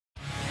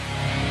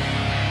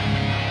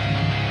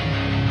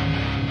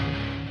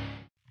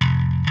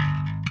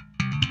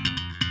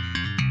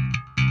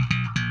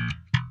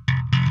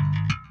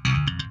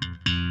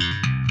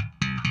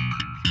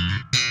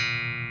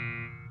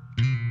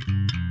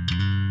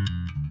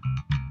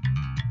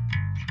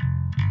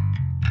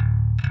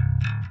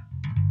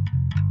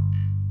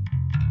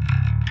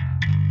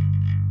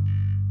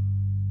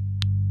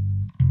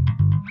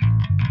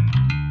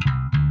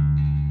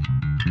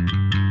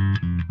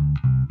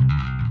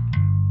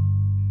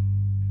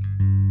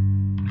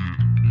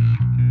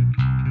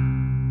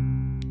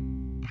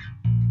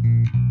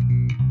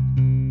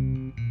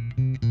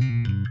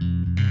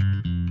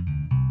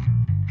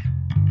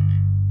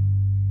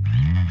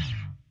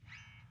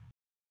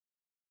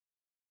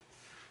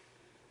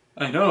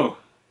I know.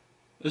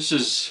 This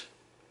is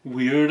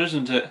weird,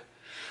 isn't it?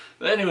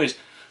 But anyways,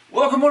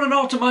 welcome one and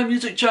all to my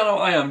music channel.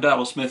 I am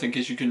Daryl Smith, in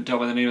case you couldn't tell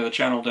by the name of the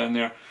channel down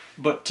there.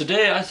 But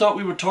today I thought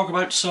we would talk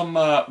about some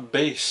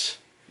bass.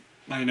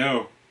 I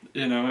know,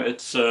 you know,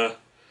 it's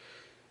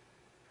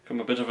become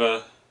a bit of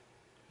a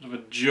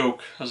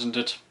joke, hasn't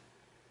it?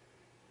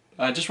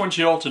 I just want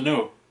you all to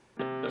know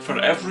that for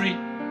every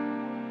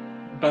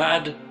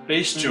bad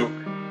bass joke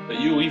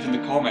that you leave in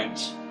the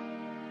comments,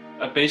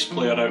 a bass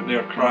player out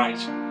there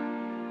cries.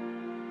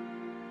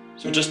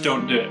 So just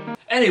don't do it.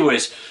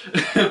 Anyways,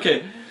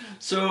 okay,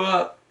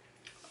 so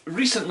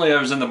recently I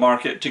was in the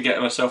market to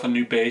get myself a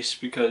new bass,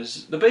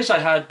 because the bass I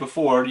had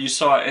before, you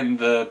saw it in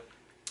the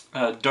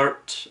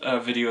Dirt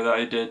video that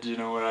I did, you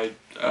know, where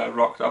I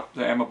rocked up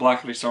the Emma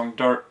Blackery song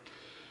Dirt.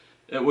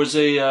 It was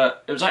a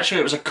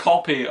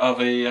copy of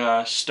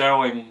a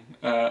Sterling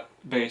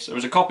bass. It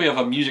was a copy of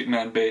a Music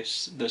Man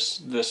bass, the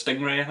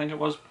Stingray I think it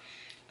was.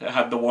 It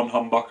had the one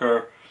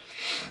humbucker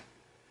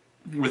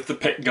with the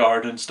pick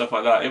guard and stuff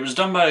like that. It was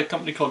done by a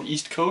company called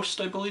East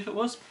Coast, I believe it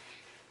was.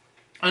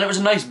 And it was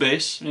a nice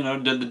bass, you know,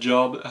 did the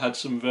job. It had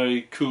some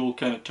very cool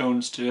kind of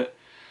tones to it.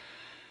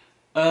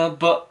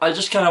 But I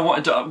just kind of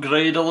wanted to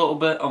upgrade a little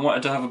bit. I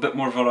wanted to have a bit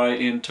more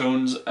variety in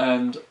tones,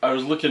 and I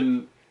was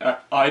looking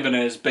at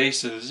Ibanez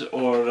basses,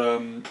 or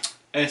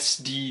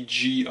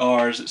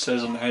SDGRs it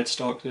says on the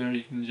headstock there.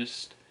 You can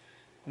just,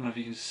 I don't know if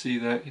you can see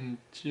that, you can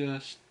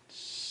just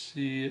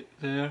see it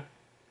there.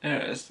 There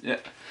it is, yeah.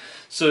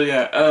 So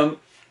yeah,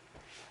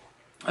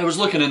 I was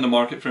looking in the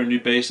market for a new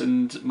bass,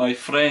 and my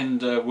friend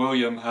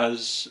William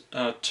has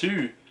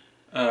two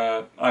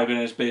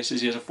Ibanez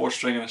basses. He has a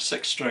 4-string and a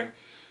 6-string.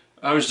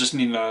 I was just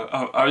needing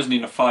I was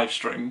needing a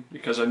 5-string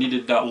because I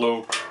needed that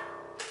low,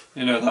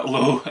 you know, that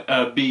low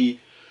B,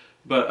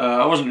 but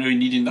I wasn't really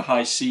needing the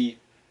high C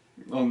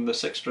on the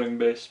 6-string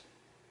bass.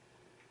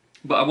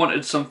 But I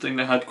wanted something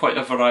that had quite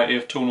a variety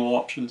of tonal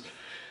options,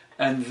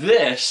 and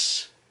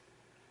this,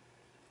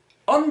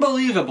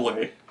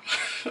 unbelievably,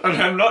 and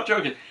I'm not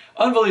joking,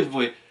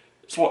 unbelievably,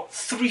 it's what,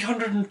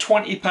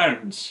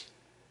 £320?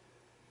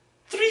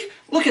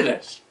 Look at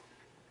this.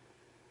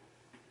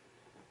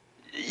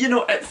 You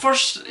know, at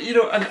first, you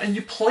know, and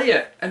you play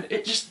it, and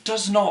it just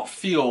does not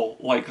feel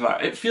like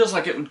that. It feels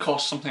like it would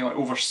cost something like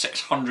over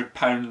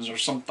 £600 or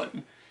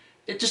something.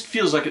 It just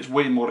feels like it's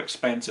way more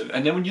expensive.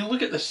 And then when you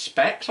look at the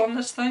specs on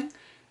this thing,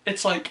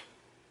 it's like,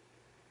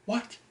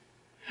 what?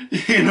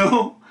 You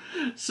know?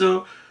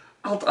 So,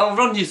 I'll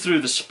run you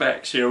through the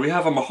specs here. We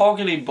have a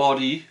mahogany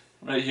body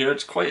right here.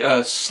 It's quite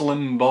a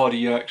slim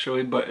body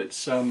actually, but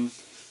it's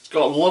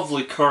got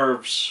lovely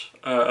curves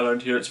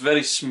around here. It's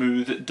very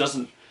smooth. It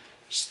doesn't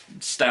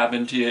stab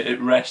into you. It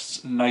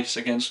rests nice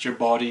against your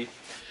body.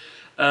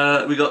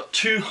 We got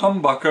two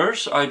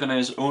humbuckers,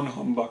 Ibanez own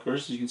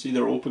humbuckers. You can see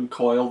they're open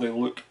coil. They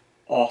look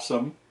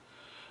awesome.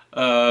 We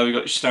got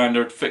your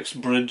standard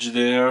fixed bridge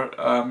there.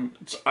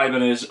 It's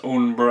Ibanez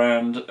own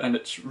brand, and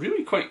it's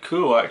really quite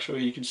cool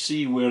actually. You can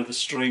see where the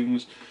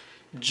strings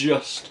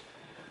just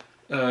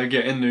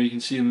get in there. You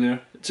can see them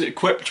there. It's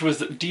equipped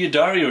with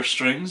Daryl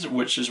strings,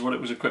 which is what it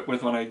was equipped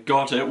with when I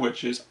got it,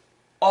 which is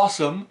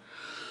awesome.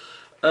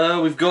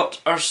 We've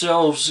got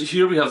ourselves,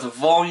 here we have the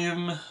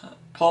volume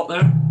pot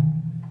there.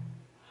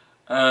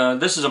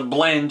 This is a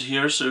blend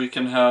here, so we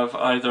can have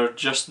either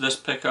just this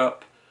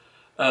pickup.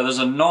 There's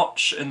a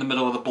notch in the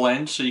middle of the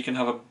blend, so you can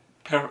have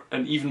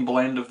an even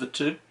blend of the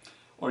two.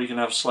 Or you can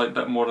have a slight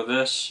bit more of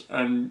this,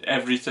 and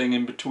everything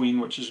in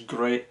between, which is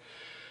great.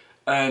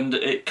 And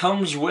it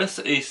comes with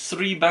a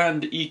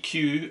 3-band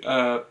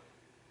EQ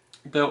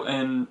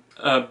built-in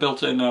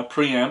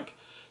preamp.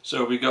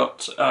 So we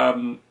got,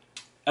 and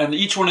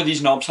each one of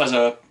these knobs has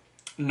a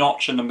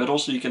notch in the middle,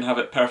 so you can have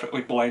it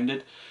perfectly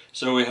blended.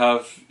 So we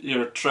have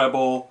your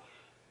treble,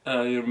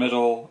 your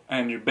middle,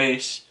 and your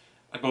bass.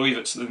 I believe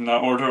it's in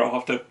that order. I'll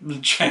have to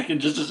check in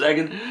just a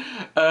second.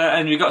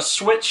 And we've got a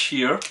switch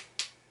here,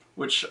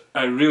 which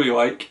I really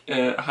like.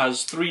 It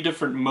has 3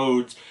 different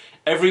modes.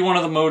 Every one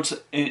of the modes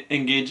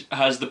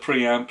has the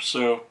preamp,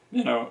 so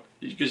you know,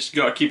 you just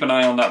got to keep an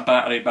eye on that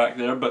battery back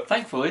there. But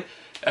thankfully,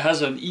 it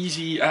has an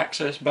easy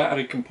access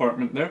battery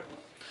compartment there.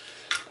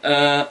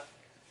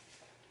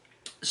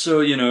 So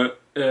you know,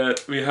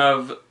 we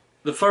have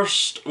the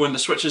first, when the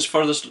switch is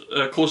furthest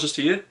closest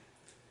to you,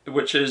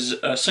 which is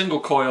a single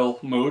coil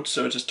mode,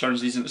 so it just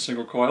turns these into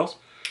single coils,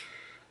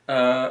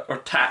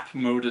 or tap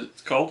mode as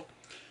it's called.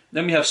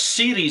 Then we have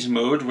series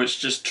mode, which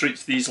just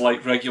treats these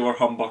like regular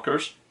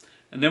humbuckers.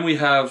 And then we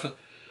have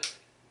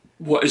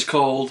what is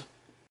called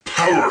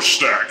power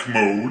stack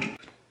mode,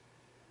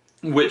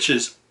 which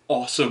is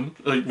awesome,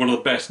 like one of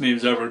the best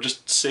names ever.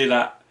 Just say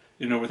that,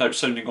 you know, without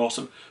sounding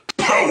awesome.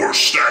 Power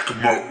stack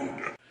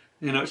mode.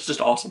 You know, it's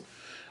just awesome.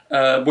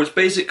 Which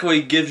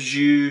basically gives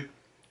you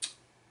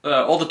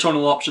all the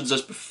tonal options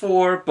as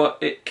before, but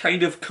it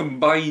kind of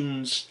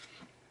combines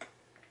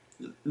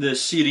the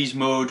series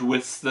mode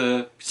with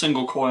the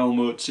single coil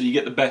mode, so you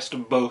get the best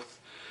of both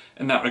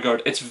in that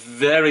regard. It's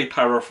very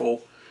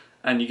powerful.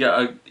 and you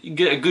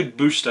get a good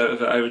boost out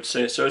of it, I would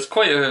say. So it's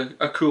quite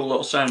a cool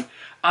little sound.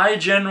 I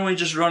generally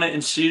just run it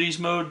in series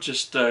mode,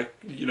 just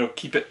you know,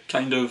 keep it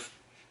kind of,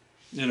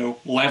 you know,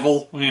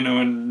 level, you know,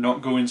 and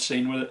not go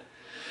insane with it.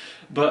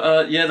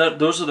 But yeah,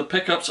 those are the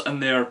pickups,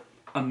 and they're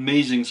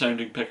amazing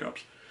sounding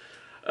pickups.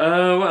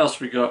 What else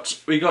we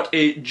got? We got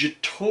a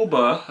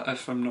Jatoba,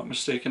 if I'm not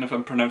mistaken, if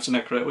I'm pronouncing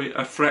it correctly,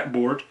 a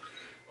fretboard.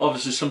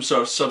 Obviously some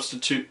sort of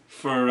substitute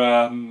for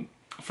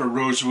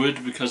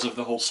rosewood because of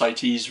the whole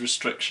CITES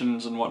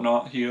restrictions and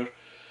whatnot here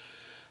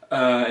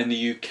in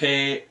the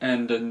UK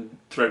and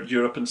throughout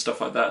Europe and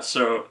stuff like that.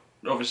 So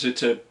obviously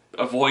to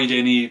avoid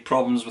any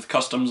problems with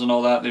customs and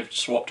all that, they've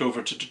swapped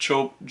over to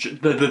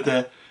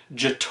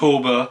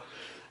Jatoba.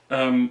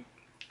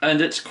 And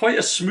it's quite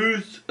a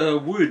smooth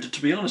wood,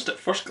 to be honest. At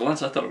first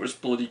glance I thought it was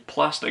bloody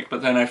plastic,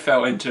 but then I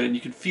fell into it and you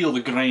can feel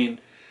the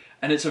grain.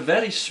 And it's a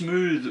very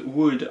smooth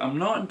wood. I'm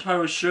not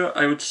entirely sure.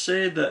 I would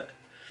say that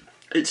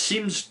it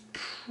seems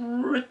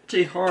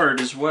pretty hard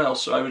as well,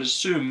 so I would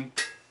assume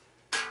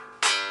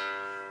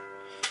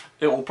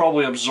it will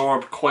probably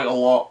absorb quite a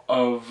lot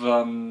of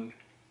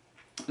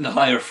the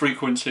higher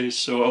frequencies,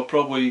 so I'll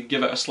probably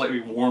give it a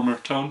slightly warmer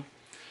tone.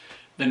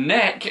 The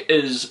neck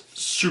is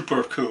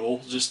super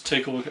cool, just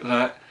take a look at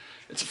that.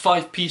 It's a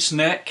 5-piece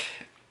neck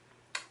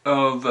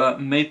of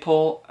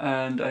maple,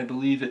 and I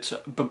believe it's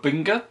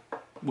Babinga,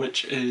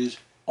 which is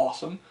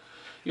awesome.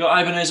 You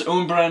got Ibanez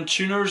own brand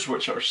tuners,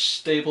 which are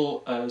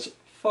stable as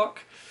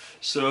fuck.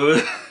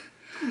 So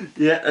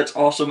yeah, it's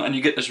awesome, and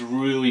you get this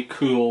really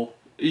cool.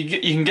 You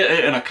can get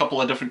it in a couple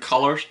of different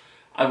colours.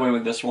 I went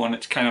with this one.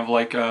 It's kind of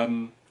like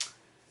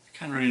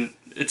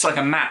it's like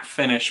a matte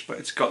finish, but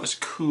it's got this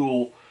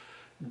cool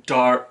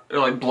dark,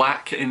 like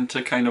black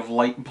into kind of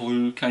light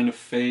blue kind of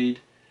fade.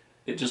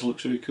 It just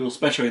looks really cool,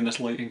 especially in this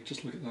lighting.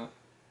 Just look at that.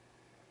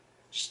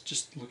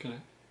 Just look at it.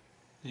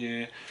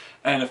 Yeah,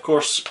 and of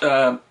course,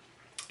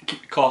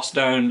 keep the cost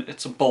down.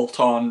 It's a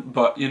bolt-on,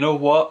 but you know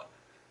what?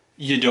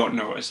 You don't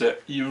notice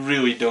it. You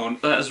really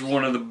don't. That is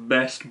one of the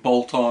best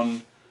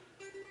bolt-on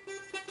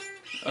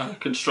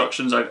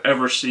constructions I've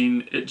ever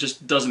seen. It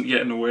just doesn't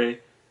get in the way.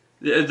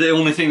 The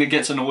only thing that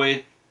gets in the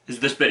way is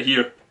this bit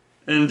here,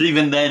 and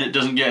even then it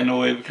doesn't get in the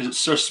way because it's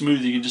so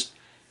smooth. You just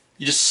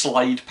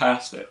slide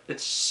past it.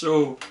 It's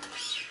so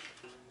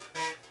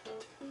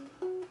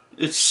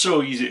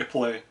easy to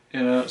play,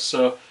 you know.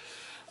 So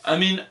I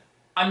mean,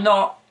 I'm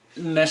not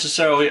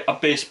necessarily a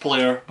bass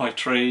player by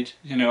trade,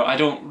 you know. I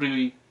don't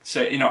really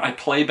say, you know, I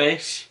play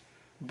bass,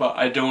 but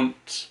I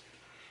don't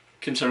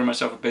consider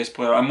myself a bass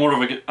player.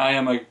 I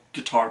am a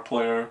guitar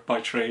player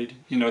by trade,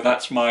 you know.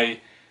 That's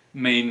my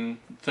main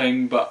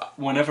thing. But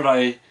whenever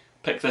I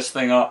pick this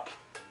thing up,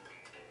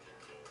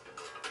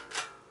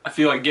 I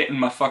feel like getting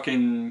my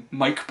fucking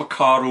Mike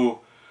Porcaro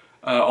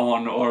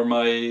on, or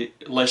my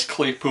Les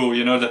Claypool,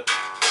 you know, that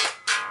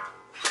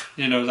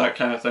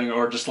kind of thing,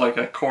 or just like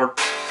a chord,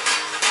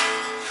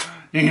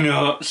 you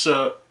know.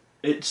 So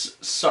it's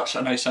such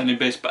a nice sounding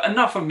bass. But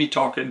enough of me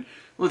talking,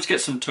 let's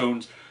get some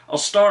tones. I'll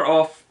start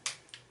off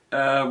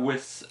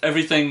with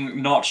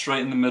everything notched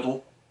right in the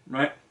middle,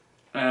 right?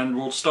 And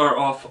we'll start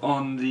off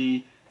on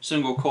the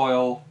single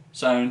coil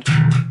sound,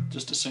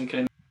 just to sink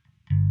in.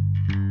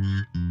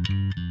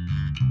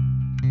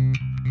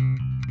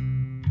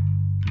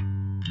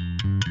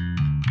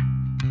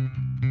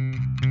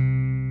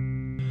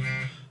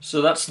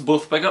 So that's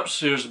both pickups.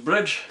 Here's the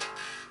bridge.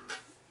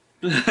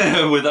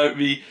 Without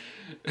me,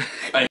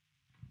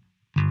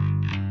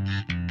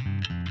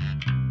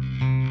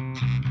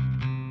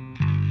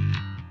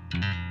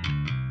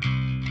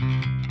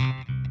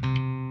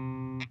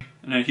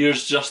 Now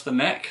here's just the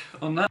neck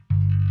on that.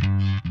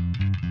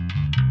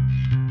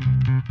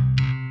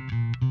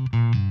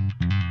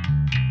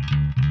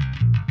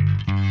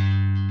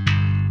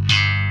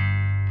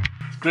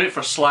 Great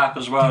for slap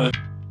as well.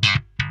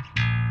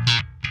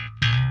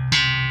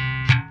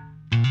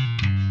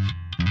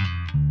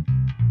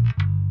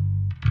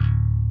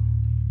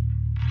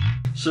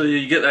 So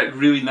you get that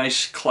really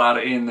nice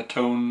clarity in the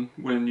tone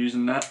when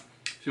using that.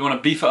 If you want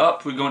to beef it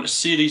up, we go into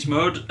series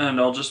mode, and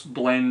I'll just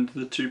blend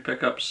the two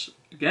pickups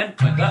again,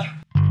 like that.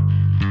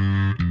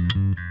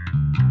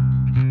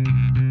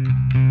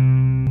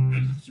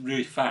 It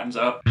really fattens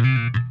it up.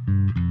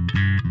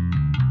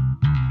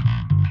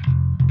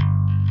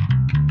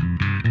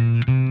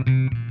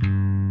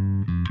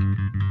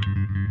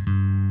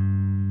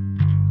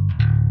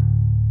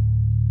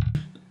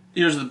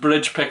 Here's the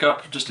bridge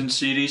pickup, just in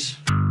series.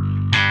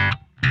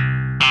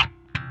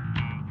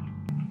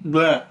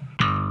 Bleh.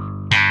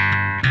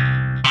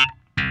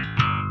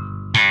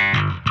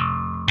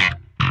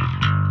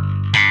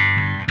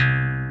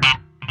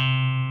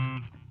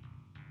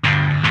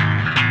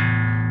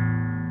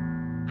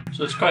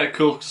 So it's quite a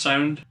cool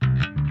sound.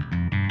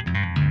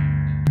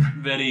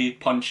 Very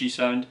punchy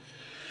sound.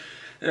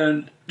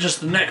 And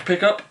just the neck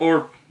pickup,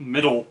 or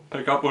middle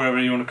pickup,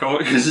 whatever you want to call it,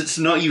 because it's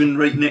not even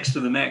right next to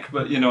the neck,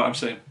 but you know what I'm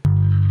saying.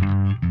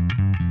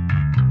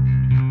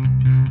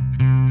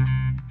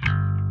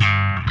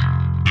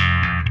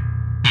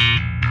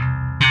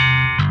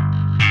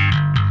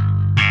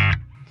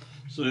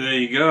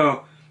 you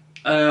go.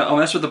 I'll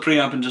mess with the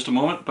preamp in just a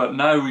moment, but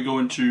now we go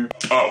into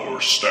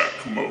Power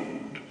stack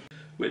mode.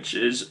 which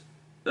is,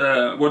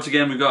 once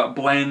again, we've got a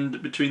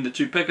blend between the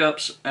two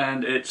pickups,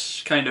 and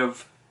it's kind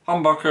of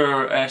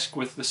humbucker-esque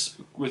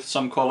with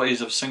some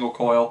qualities of single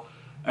coil,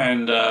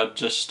 and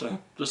just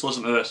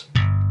listen to this.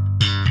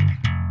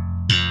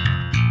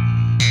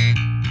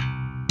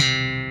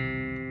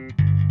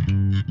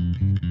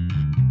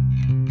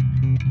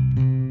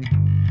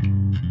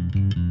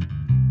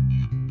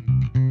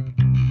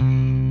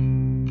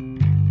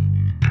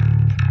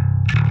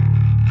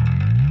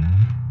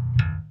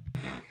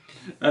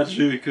 That's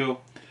really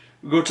cool.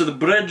 We go to the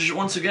bridge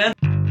once again.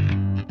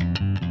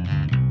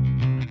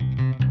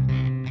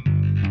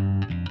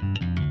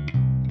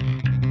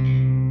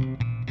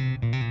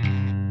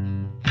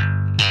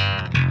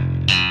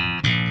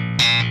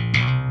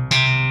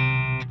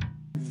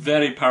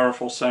 Very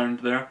powerful sound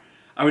there.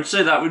 I would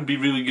say that would be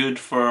really good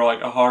for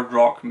like a hard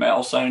rock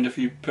metal sound if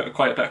you put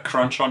quite a bit of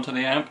crunch onto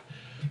the amp.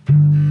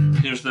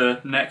 Here's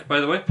the neck,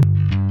 by the way.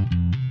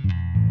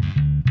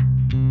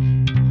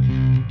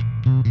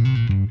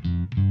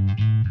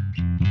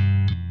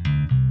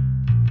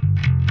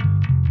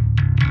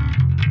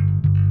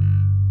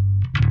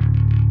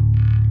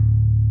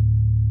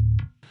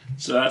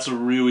 So that's a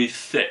really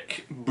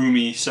thick,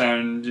 boomy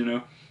sound, you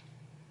know.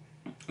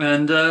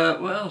 And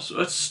well, so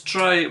let's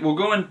try. We'll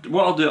go in.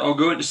 What I'll do, I'll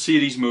go into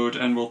series mode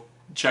and we'll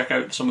check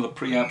out some of the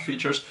preamp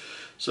features.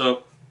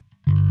 So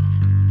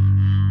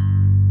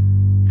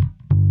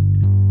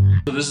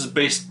this is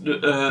bass,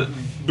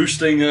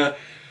 boosting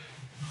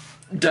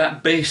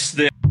that bass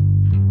there.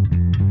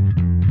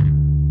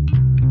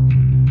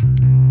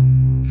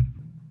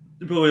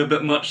 Probably a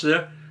bit much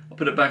there. I'll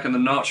put it back in the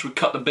notch. We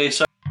cut the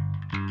bass out.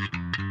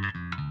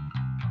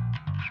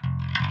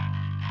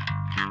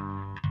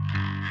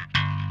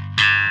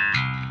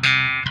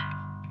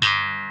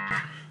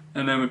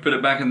 And then we put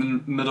it back in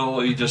the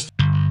middle, you just...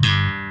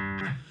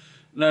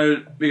 Now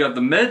we got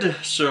the mid,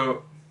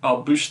 so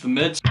I'll boost the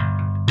mids.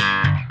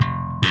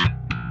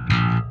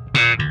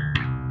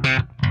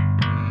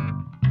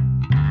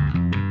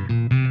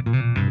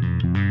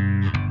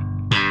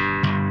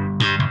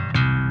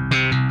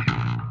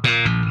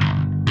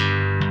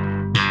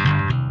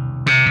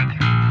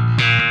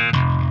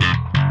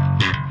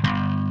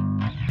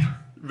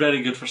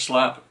 Very good for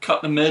slap.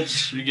 Cut the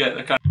mids, you get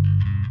the kind of...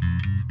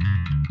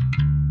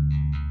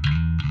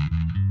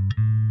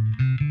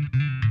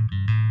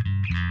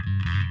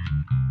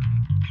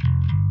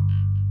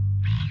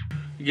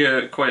 You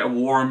get quite a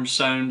warm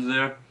sound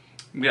there.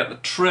 We got the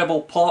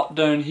treble pot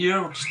down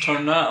here, let's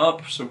turn that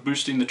up, so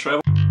boosting the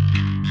treble.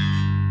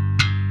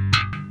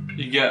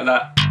 You get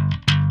that,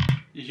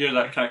 you hear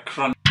that kind of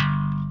crunch.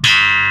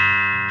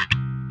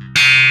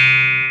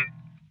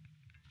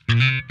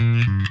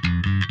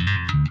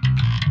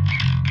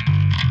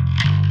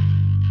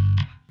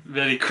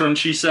 Very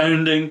crunchy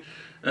sounding,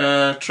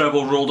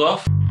 treble rolled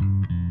off.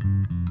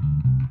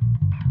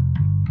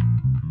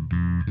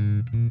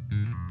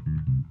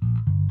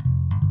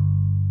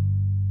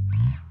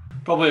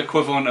 Probably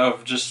equivalent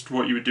of just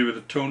what you would do with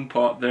a tone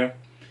pot there.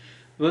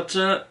 But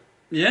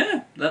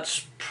yeah,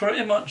 that's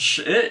pretty much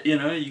it, you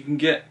know. You can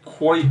get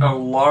quite a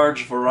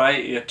large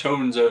variety of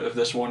tones out of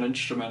this one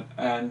instrument,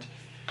 and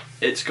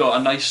it's got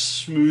a nice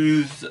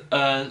smooth,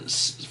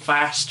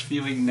 fast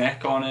feeling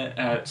neck on it.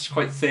 It's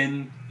quite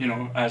thin, you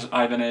know, as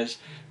Ibanez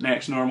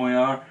necks normally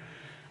are.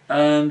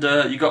 And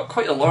you got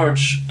quite a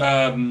large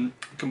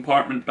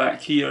compartment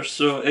back here,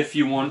 so if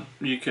you want,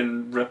 you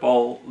can rip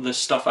all this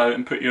stuff out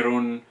and put your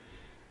own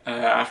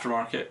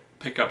aftermarket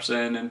pickups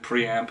in and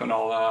preamp and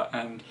all that.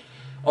 And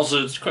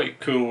also it's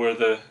quite cool where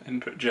the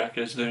input jack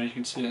is there, you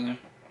can see in there.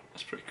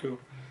 That's pretty cool.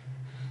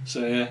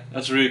 So yeah,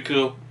 that's really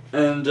cool.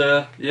 And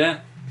yeah,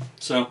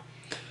 so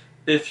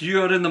if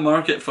you are in the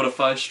market for a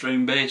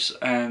 5-string bass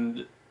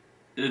and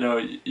you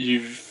know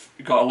you've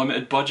got a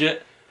limited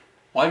budget,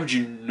 why would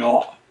you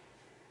not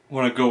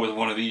want to go with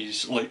one of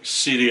these? Like,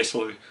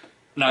 seriously.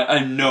 Now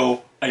I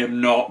know I am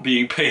not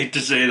being paid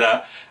to say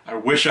that. I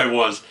wish I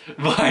was,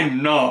 but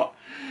I'm not.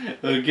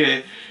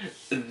 Okay,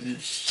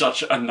 it's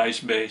such a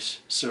nice bass.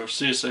 So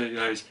seriously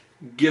guys,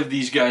 give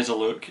these guys a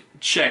look.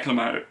 Check them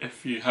out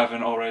if you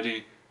haven't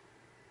already.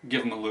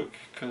 Give them a look,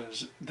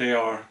 because they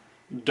are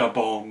da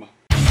bomb.